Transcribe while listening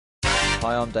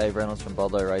Hi, I'm Dave Reynolds from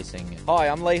Boldo Racing. Hi,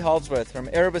 I'm Lee Holdsworth from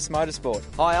Erebus Motorsport.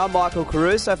 Hi, I'm Michael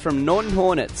Caruso from Norton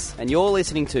Hornets, and you're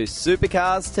listening to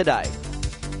Supercars Today.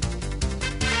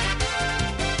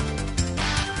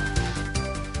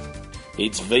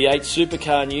 It's V8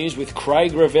 Supercar News with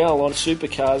Craig Revell on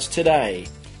Supercars Today.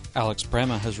 Alex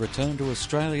Bremer has returned to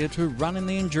Australia to run in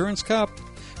the Endurance Cup.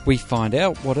 We find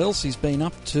out what else he's been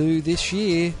up to this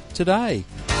year today.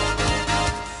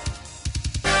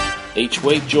 Each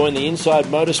week, join the Inside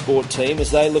Motorsport team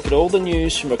as they look at all the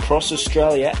news from across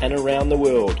Australia and around the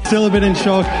world. Still a bit in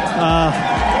shock.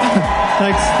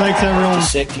 Thanks everyone.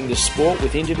 Dissecting the sport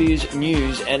with interviews,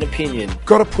 news and opinion.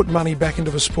 Got to put money back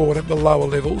into the sport at the lower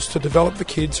levels to develop the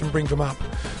kids and bring them up.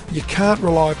 You can't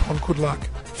rely upon good luck.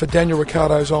 For Daniel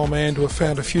Ricciardo's old man to have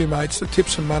found a few mates that tip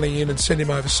some money in and send him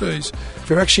overseas,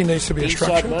 there actually needs to be a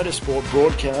structure. Inside Motorsport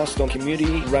broadcast on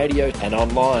community radio and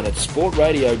online at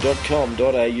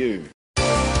sportradio.com.au.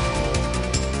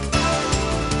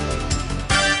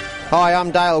 Hi, I'm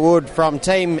Dale Wood from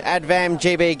Team Advam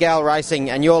GB Gal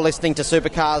Racing, and you're listening to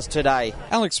Supercars Today.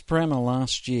 Alex Bremer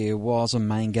last year was a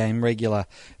main game regular.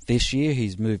 This year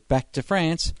he's moved back to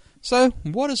France. So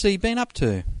what has he been up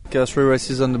to? 3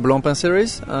 races on the Blancpain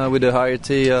series with the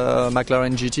HRT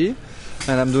McLaren GT,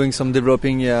 and I'm doing some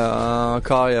developing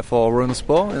car for Renault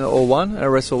Sport, R01,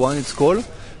 RS01 it's called.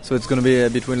 So it's going to be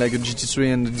between like a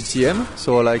GT3 and the DTM,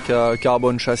 so like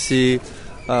carbon chassis,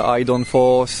 high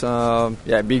downforce,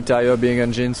 big tire, big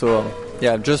engine. So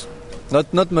just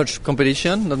not much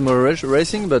competition, not much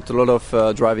racing, but a lot of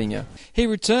driving. Yeah. He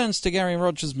returns to Gary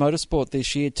Rogers Motorsport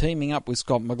this year, teaming up with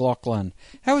Scott McLaughlin.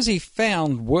 How has he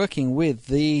found working with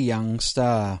the young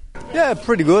star? Yeah,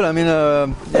 pretty good. I mean,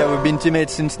 we've been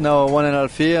teammates since now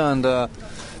 1.5 years, and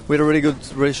we had a really good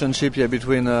relationship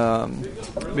between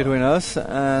us.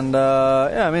 And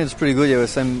I mean, it's pretty good. Yeah, we're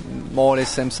more or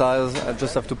less same size. I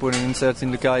just have to put an insert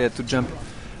in the car to jump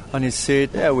on his seat.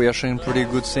 Yeah, we are showing pretty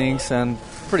good things and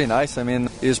pretty nice. I mean,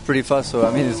 he's pretty fast, so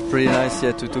I mean, it's pretty nice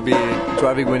to be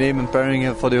driving with him and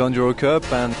pairing for the Enduro Cup,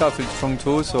 and I feel strong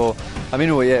too. So I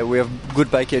mean, we have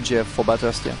good package here for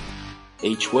Bathurst. Yeah.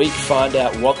 Each week, find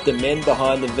out what the men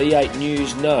behind the V8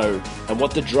 News know and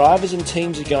what the drivers and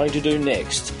teams are going to do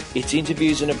next. It's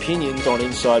interviews and opinions on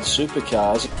Inside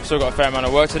Supercars. Still got a fair amount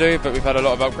of work to do, but we've had a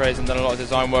lot of upgrades and done a lot of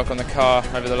design work on the car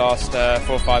over the last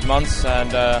 4 or 5 months,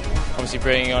 and obviously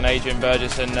bringing on Adrian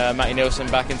Burgess and Matty Nielsen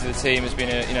back into the team has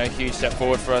been a huge step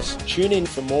forward for us. Tune in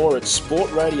for more at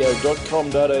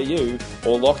sportradio.com.au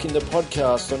or lock in the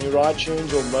podcast on your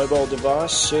iTunes or mobile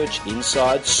device. Search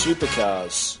Inside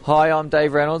Supercars. Hi, I'm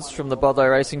Dave Reynolds from the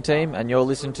Boldo Racing team, and you're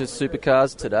listening to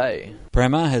Supercars Today.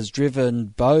 Bremer has driven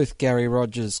both Gary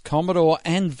Rogers Commodore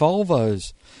and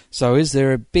Volvos. So is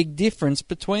there a big difference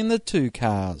between the two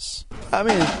cars? I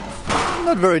mean,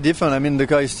 not very different. I mean, the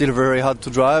car is still very hard to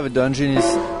drive. The engine is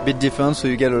a bit different, so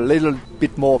you get a little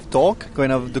bit more of torque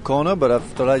going out of the corner, but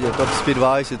after that, your top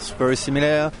speed-wise, it's very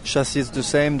similar. Chassis is the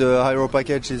same. The Aero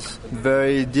package is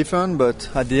very different, but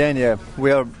at the end,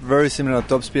 we are very similar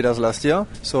top speed as last year.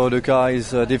 So the car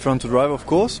is different to drive, of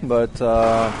course, but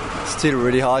still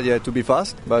really hard to be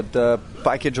fast. But the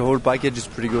whole package is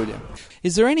pretty good. Yeah.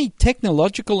 Is there any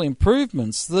technological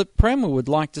improvements that Bremer would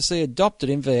like to see adopted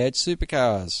in V8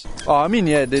 supercars? I mean,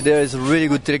 there is really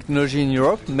good technology in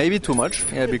Europe. Maybe too much,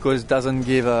 because it doesn't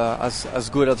give as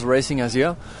good as racing as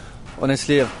here.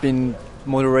 Honestly, I've been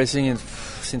motor racing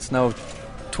since now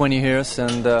 20 years,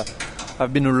 and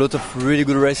I've been a lot of really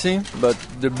good racing. But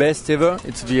the best ever,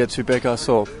 it's V8 supercar.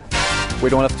 So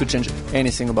we don't have to change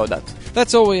anything about that.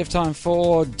 That's all we have time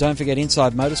for. Don't forget,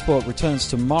 Inside Motorsport returns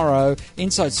tomorrow,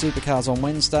 Inside Supercars on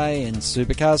Wednesday, and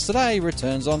Supercars Today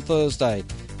returns on Thursday.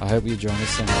 I hope you join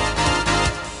us then.